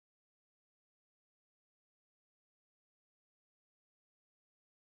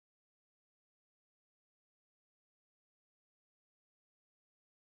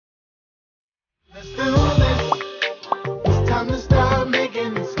Let's do this. It's time to start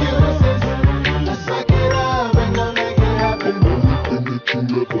making excuses. Let's suck it up and go make it happen. The only thing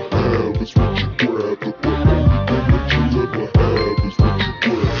that you ever have is what you grab. The only thing that you ever have is what you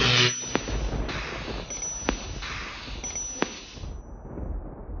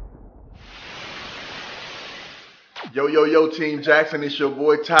grab. Yo, Team Jackson, it's your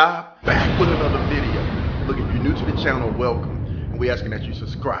boy Ty, back with another video. Look, if you're new to the channel, welcome. And we asking that you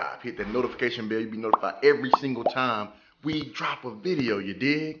subscribe, hit that notification bell, you'll be notified every single time we drop a video, you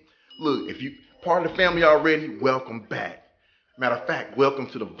dig? Look, if you part of the family already, welcome back. Matter of fact, welcome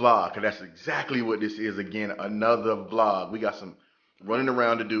to the vlog, because that's exactly what this is again, another vlog. We got some running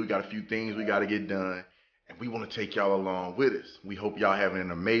around to do, we got a few things we got to get done, and we want to take y'all along with us. We hope y'all having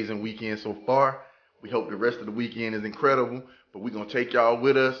an amazing weekend so far. We hope the rest of the weekend is incredible, but we're going to take y'all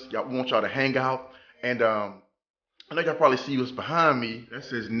with us. We want y'all to hang out. And I know y'all probably see what's behind me. That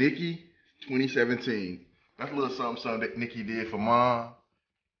says Nikki 2017. That's a little something that Nikki did for Mom.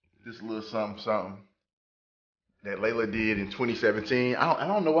 This little something that Layla did in 2017. I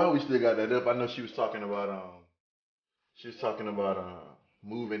don't know why we still got that up. I know she was talking about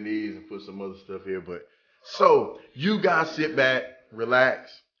moving these and put some other stuff here. But so you guys sit back, relax,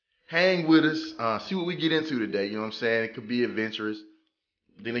 hang with us, see what we get into today. You know what I'm saying? It could be adventurous.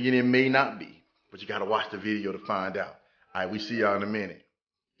 Then again, it may not be. But you got to watch the video to find out. All right, we see y'all in a minute.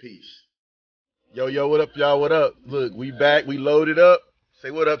 Peace. Yo, what up, y'all? What up? Look, we back. We loaded up.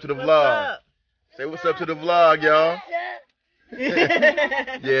 Say what up to the vlog. Say what's up to the vlog, y'all.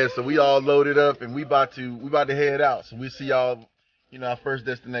 Yeah, so we all loaded up and we about to head out. So we see y'all, our first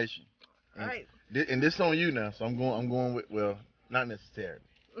destination. All right. And this on you now. So I'm going with, well, not necessarily.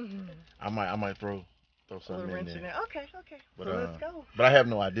 Mm-hmm. I might throw something in there. Okay. But, so let's go. But I have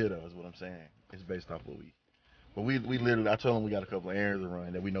no idea though, is what I'm saying. It's based off what we. But we literally, I told them we got a couple of errands to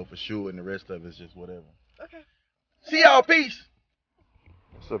run that we know for sure, and the rest of it's just whatever. Okay. See y'all, peace.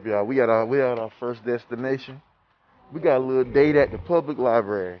 What's up, y'all? We at our first destination. We got a little date at the public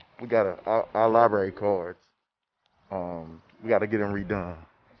library. We got our library cards. We got to get them redone.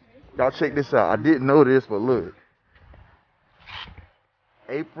 Y'all check this out. I didn't know this, but look.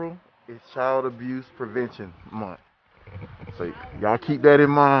 April is Child Abuse Prevention Month. So y'all keep that in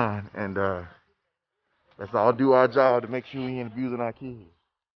mind, and let's all do our job to make sure we ain't abusing our kids.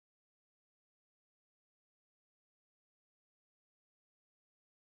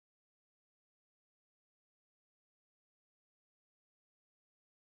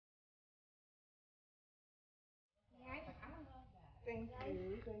 Thank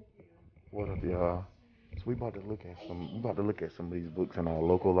you. What up, y'all? So we about to look at some of these books in our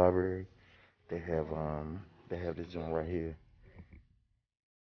local library. They have this joint right here.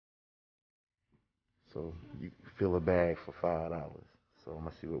 So you fill a bag for $5. So I'm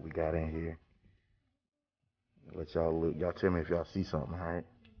gonna see what we got in here. Let y'all look. Y'all tell me if y'all see something, all right?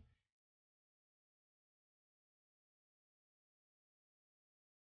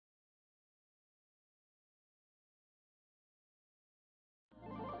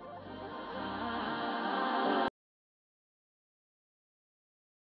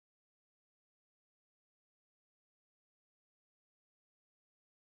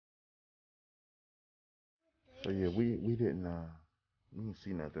 So yeah, we didn't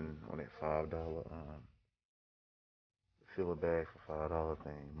see nothing on that $5 fill a bag for $5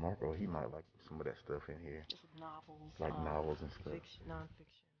 thing. Marco, he might like some of that stuff in here. Just novels. Like novels and stuff. Fiction,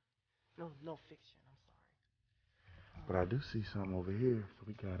 non-fiction. No fiction. I'm sorry. But I do see something over here. So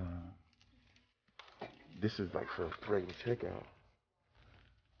we got this is like for regular checkout.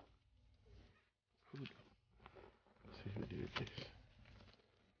 Let's see who did this.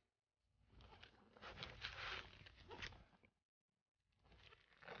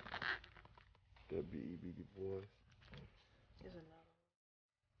 W.E.B. Du Bois. There's another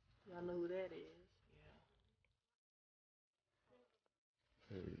one. Y'all know who that is.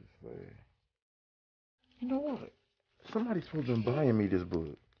 Yeah. You know what? Somebody's supposed to be buying me this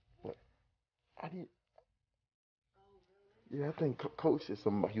book. What? I didn't. Yeah, I think Coach said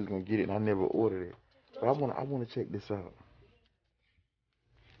somebody he was gonna get it, and I never ordered it. But I wanna check this out.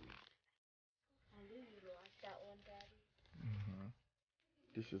 Mm-hmm.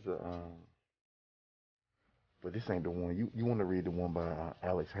 This is but this ain't the one. You want to read the one by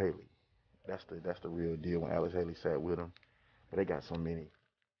Alex Haley. That's the real deal. When Alex Haley sat with him, but they got so many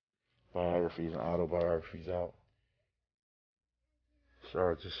biographies and autobiographies out.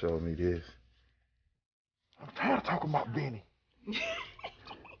 Shara just showed me this. I'm tired of talking about Benny.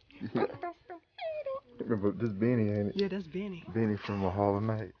 Yeah. Remember this Benny, ain't it? Yeah, that's Benny. Benny from Hall of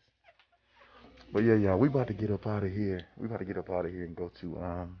Nights. But yeah, we about to get up out of here. We about to get up out of here and go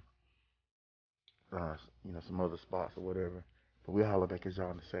to you know, some other spots or whatever. But we'll holler back at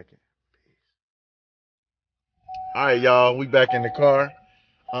y'all in a second. Peace. All right, y'all, we back in the car.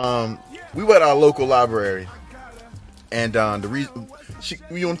 We were at our local library, and the reason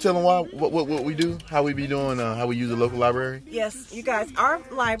you want to tell them why what we do, how we be doing, how we use the local library. Yes, you guys, our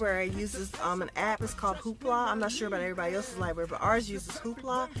library uses an app. It's called Hoopla. I'm not sure about everybody else's library, but ours uses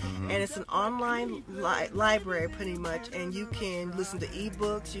Hoopla, and it's an online library pretty much. And you can listen to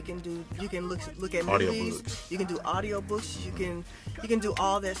ebooks. You can look at movies. You can do audiobooks. You can do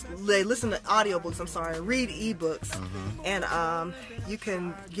all this. Listen to audiobooks. I'm sorry, read ebooks, and you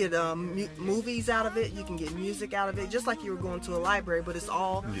can get movies out of it. You can get music out of it, just like you were going to a library, but it's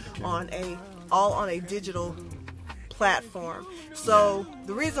all on a digital platform. So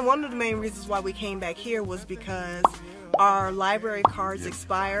one of the main reasons why we came back here was because our library cards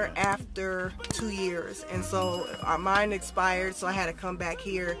expire after 2 years, and so mine expired, so I had to come back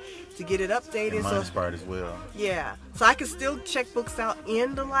here to get it updated. And mine expired as well. Yeah, so I could still check books out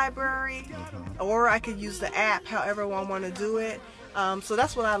in the library, or I could use the app, however I want to do it. So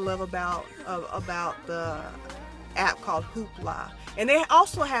that's what I love about the app called Hoopla. And they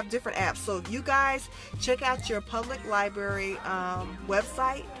also have different apps, so you guys check out your public library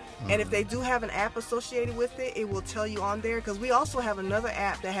website, and if they do have an app associated with it, it will tell you on there, because we also have another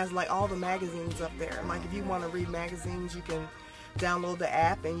app that has like all the magazines up there. Like if you want to read magazines, you can download the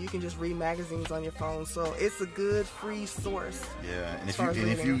app and you can just read magazines on your phone. So it's a good free source. Yeah, and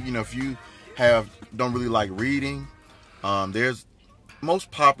if you don't really like reading, there's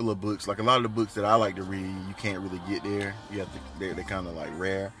most popular books, like a lot of the books that I like to read, you can't really get there. You have to, they're kind of like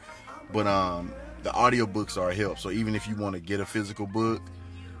rare. But the audiobooks are a help. So even if you want to get a physical book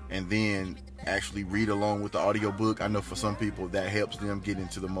and then actually read along with the audiobook, I know for some people that helps them get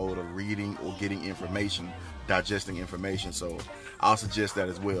into the mode of reading or getting information, digesting information. So I'll suggest that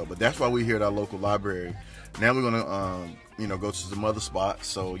as well. But that's why we're here at our local library. Now we're gonna go to some other spots.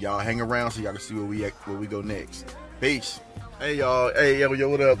 So y'all hang around so y'all can see where we go next. Peace. Hey y'all, yo,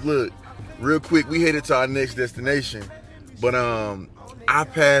 what up? Look, real quick, we headed to our next destination, but I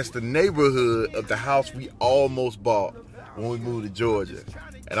passed the neighborhood of the house we almost bought when we moved to Georgia,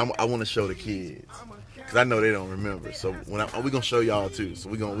 and I want to show the kids, cause I know they don't remember. So we're gonna show y'all too. So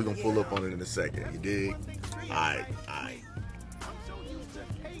we're gonna pull up on it in a second. You dig? All right.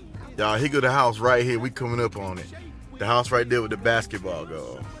 Y'all, here go the house right here. We coming up on it. The house right there with the basketball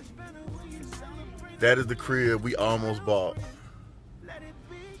goal. That is the crib we almost bought.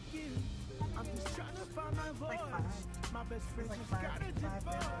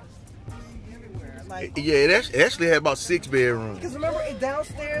 Yeah, it actually had about 6 bedrooms. Because remember,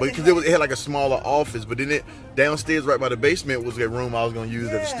 downstairs. Because it had like a smaller office, but then downstairs, right by the basement, was that room I was gonna use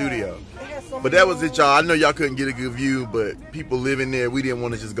as a studio. But that was it, y'all. I know y'all couldn't get a good view, but people living there, we didn't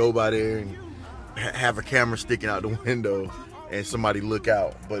want to just go by there and have a camera sticking out the window and somebody look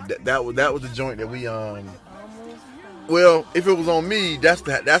out. But that was the joint that we well, if it was on me, that's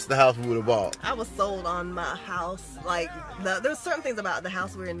the house we would have bought. I was sold on my house. Like there's certain things about the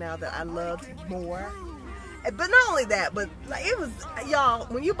house we're in now that I loved more. But not only that, but like it was, y'all,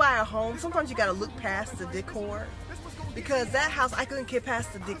 when you buy a home, sometimes you gotta look past the decor. Because that house, I couldn't get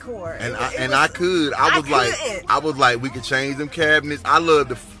past the decor. I was like, we could change them cabinets. I love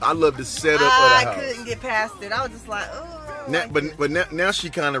the setup of the house. I couldn't get past it. I was just like, oh. Now she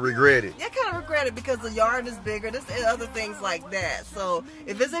kind of regret it. Yeah, kind of regret it because the yard is bigger. There's other things like that. So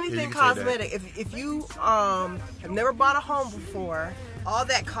if there's anything cosmetic, if you have never bought a home before, all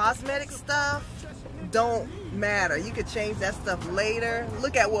that cosmetic stuff don't matter. You could change that stuff later.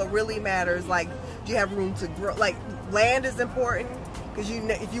 Look at what really matters. Like, do you have room to grow? Like, land is important because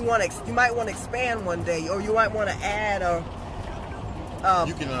if you want to, you might want to expand one day, or you might want to add a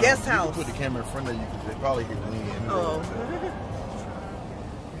guest house. You can put the camera in front of you because they probably get wind.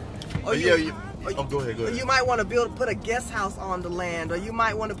 Go ahead. You might want to put a guest house on the land, or you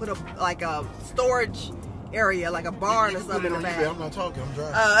might want to put a storage area, like a barn or something in the back. I'm not talking, I'm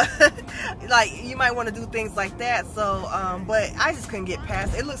driving. Like, you might want to do things like that. So, but I just couldn't get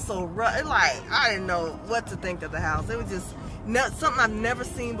past it. It looked so rough. Like, I didn't know what to think of the house. It was just something I've never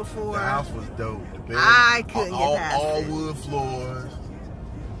seen before. The house was dope. I couldn't get past all it. Wood floors.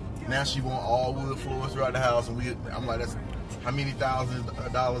 Now she want all wood floors throughout the house, and I'm like, that's how many thousands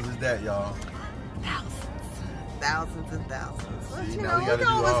of dollars is that, y'all? Thousands and thousands. But, See, you now know, we gotta do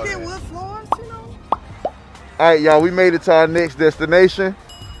all let's get that. wood floors, you know. All right, y'all, we made it to our next destination.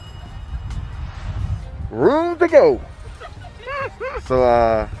 Room to go. So,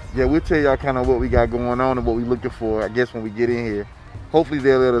 yeah, we'll tell y'all kind of what we got going on and what we're looking for, I guess, when we get in here. Hopefully,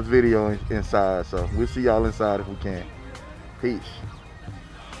 they'll let us video inside. So, we'll see y'all inside if we can. Peace.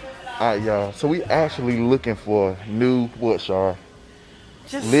 Alright, y'all. So we actually looking for new what, Shara?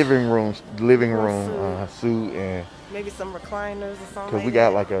 Just Living room suite, suit. and Maybe some recliners or something. because we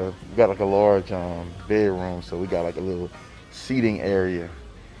got like a large bedroom, so we got like a little seating area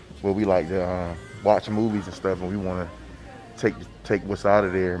where we like to watch movies and stuff, and we want to take what's out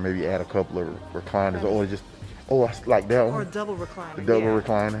of there and maybe add a couple of recliners or just I like that one. Or a double recliner. The double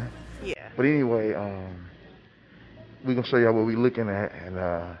recliner. Yeah. But anyway, we're gonna show y'all what we looking at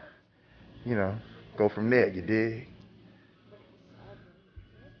and go from there, you dig?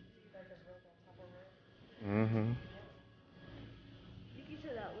 Mm-hmm.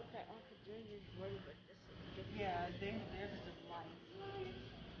 Yeah, theirs is just light.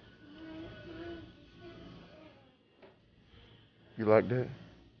 You like that?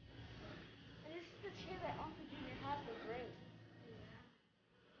 This is the chair that Uncle Junior had for Greg.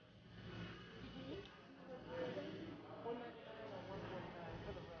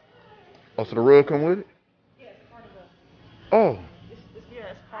 Oh, so the rug come with it? Yeah, it's part of the. Oh. It's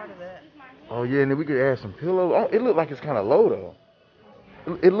part of that. Oh yeah, and then we could add some pillows. Oh, it looked like it's kind of low though.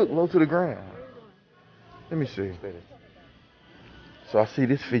 It looked low to the ground. Let me see. So I see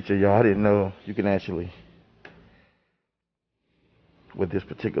this feature, y'all. I didn't know you can actually with this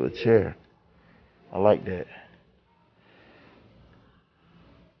particular chair. I like that.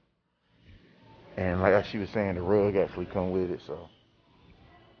 And like she was saying, the rug actually come with it, so.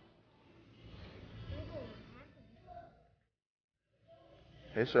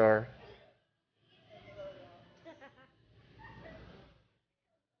 Hey, Shara.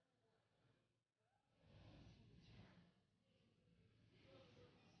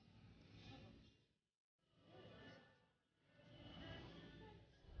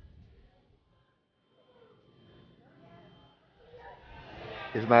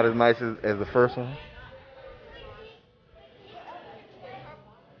 It's not as nice as the first one.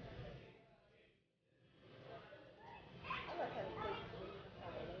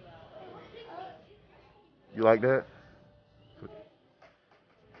 You like that?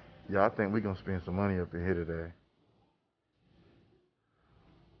 Yeah, I think we're gonna spend some money up in here today.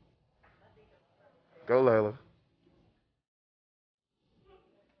 Go, Layla.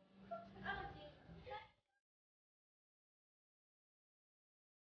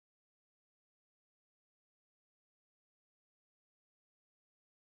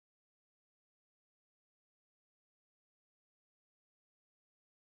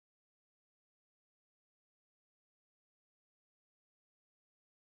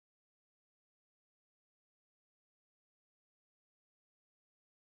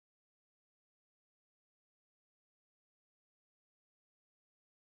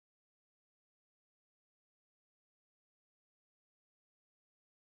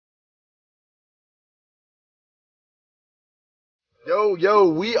 Yo,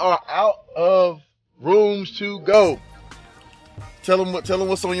 we are out of rooms to go. Tell them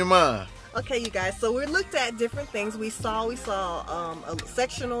what's on your mind. Okay, you guys. So we looked at different things. We saw a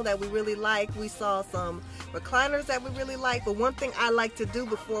sectional that we really like. We saw some recliners that we really like. But one thing I like to do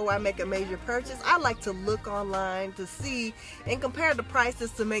before I make a major purchase, I like to look online to see and compare the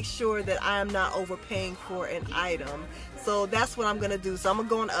prices to make sure that I am not overpaying for an item. So that's what I'm gonna do. So I'm gonna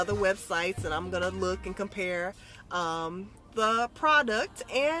go on other websites and I'm gonna look and compare the product,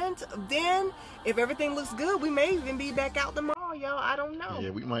 and then if everything looks good, we may even be back out tomorrow, y'all. I don't know.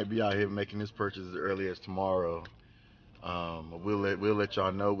 Yeah, we might be out here making this purchase as early as tomorrow. We'll let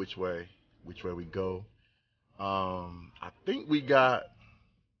y'all know which way we go. I think we got.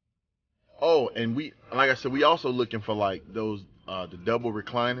 Oh, and we like I said, we also looking for like those the double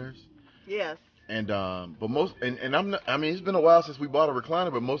recliners. Yes. And but most and I'm not, I mean it's been a while since we bought a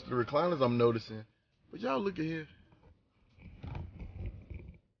recliner, but most of the recliners I'm noticing. But y'all look at here.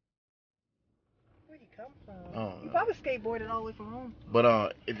 Where'd he come from? Oh, You probably skateboarded all the way from home.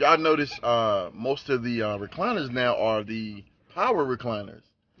 But if y'all notice, most of the recliners now are the power recliners.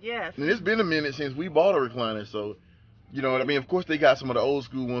 Yes. And it's been a minute since we bought a recliner, so you know what I mean. Of course, they got some of the old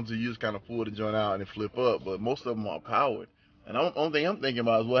school ones that you just kind of pull the joint out and flip up, but most of them are powered. And the only thing I'm thinking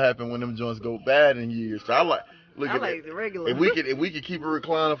about is what happened when them joints go bad in years. So I like the regular. If we could keep a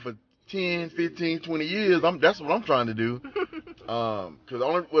recliner for 10, 15, 20 years, that's what I'm trying to do. Cause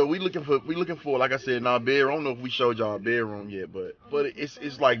we looking for like I said in our bedroom. I don't know if we showed y'all our bedroom yet, but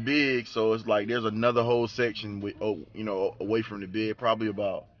it's like big, so it's like there's another whole section with away from the bed, probably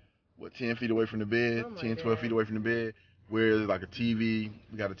about 10 feet away from the bed, 12 feet away from the bed, where there's like a TV.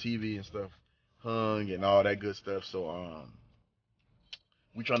 We got a TV and stuff hung and all that good stuff. So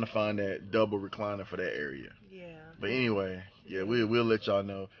we trying to find that double recliner for that area. Yeah. But anyway, yeah, we'll let y'all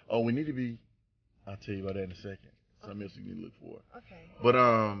know. Oh, we need to be. I'll tell you about that in a second. Something else you need to look for. Okay. But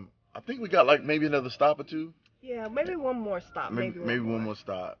I think we got like maybe another stop or two. Yeah, maybe one more stop. Maybe one more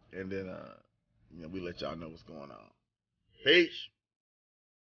stop, and then you know, we let y'all know what's going on. Peace.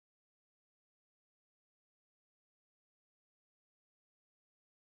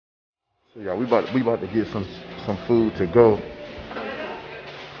 So yeah, we about to get some food to go.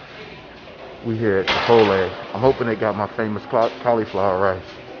 We here at Chipotle. I'm hoping they got my famous cauliflower rice.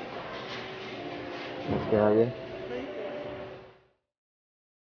 Let's go here.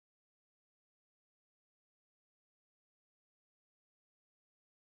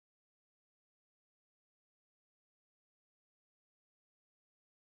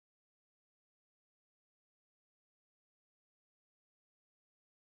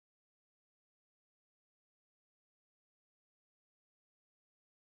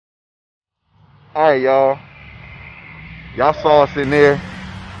 All right, y'all. Y'all saw us in there.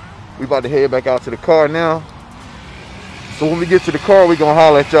 We about to head back out to the car now. So when we get to the car, we gonna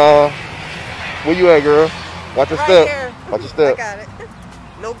holler at y'all. Where you at, girl? Watch your step. Here. Watch your step. I got it.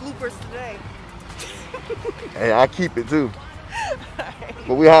 No bloopers today. Hey, I keep it too.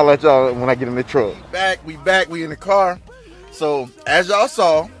 But we holler at y'all when I get in the truck. We back. We in the car. So as y'all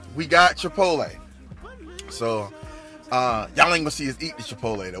saw, we got Chipotle. So y'all ain't gonna see us eat the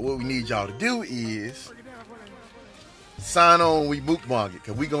Chipotle though. What we need y'all to do is sign on. We mukbang it,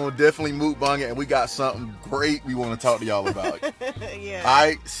 cause we gonna definitely mukbang it, and we got something great we want to talk to y'all about. Yeah. All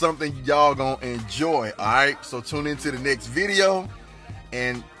right, something y'all gonna enjoy. All right, so tune into the next video,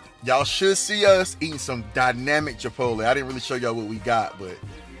 and y'all should see us eating some dynamic Chipotle. I didn't really show y'all what we got, but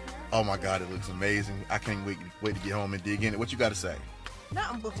oh my God, it looks amazing. I can't wait to get home and dig in it. What you got to say?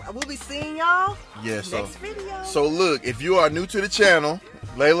 We'll be seeing y'all next video. So look, if you are new to the channel,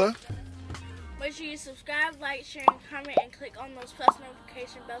 Layla, make sure you subscribe, like, share, and comment, and click on those post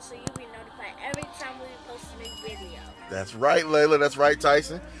notification bells so you'll be notified every time we post a new video. That's right, Layla. That's right,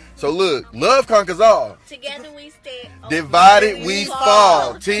 Tyson. So look, love conquers all. Together we stand. Divided we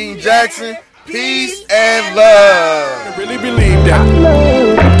fall. Team Jackson, peace and love. I really believe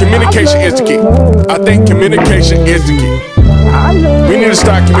that communication is the key. I think communication is the key. We need to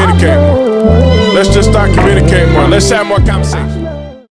start communicating more. Let's just start communicating more. Let's have more conversation.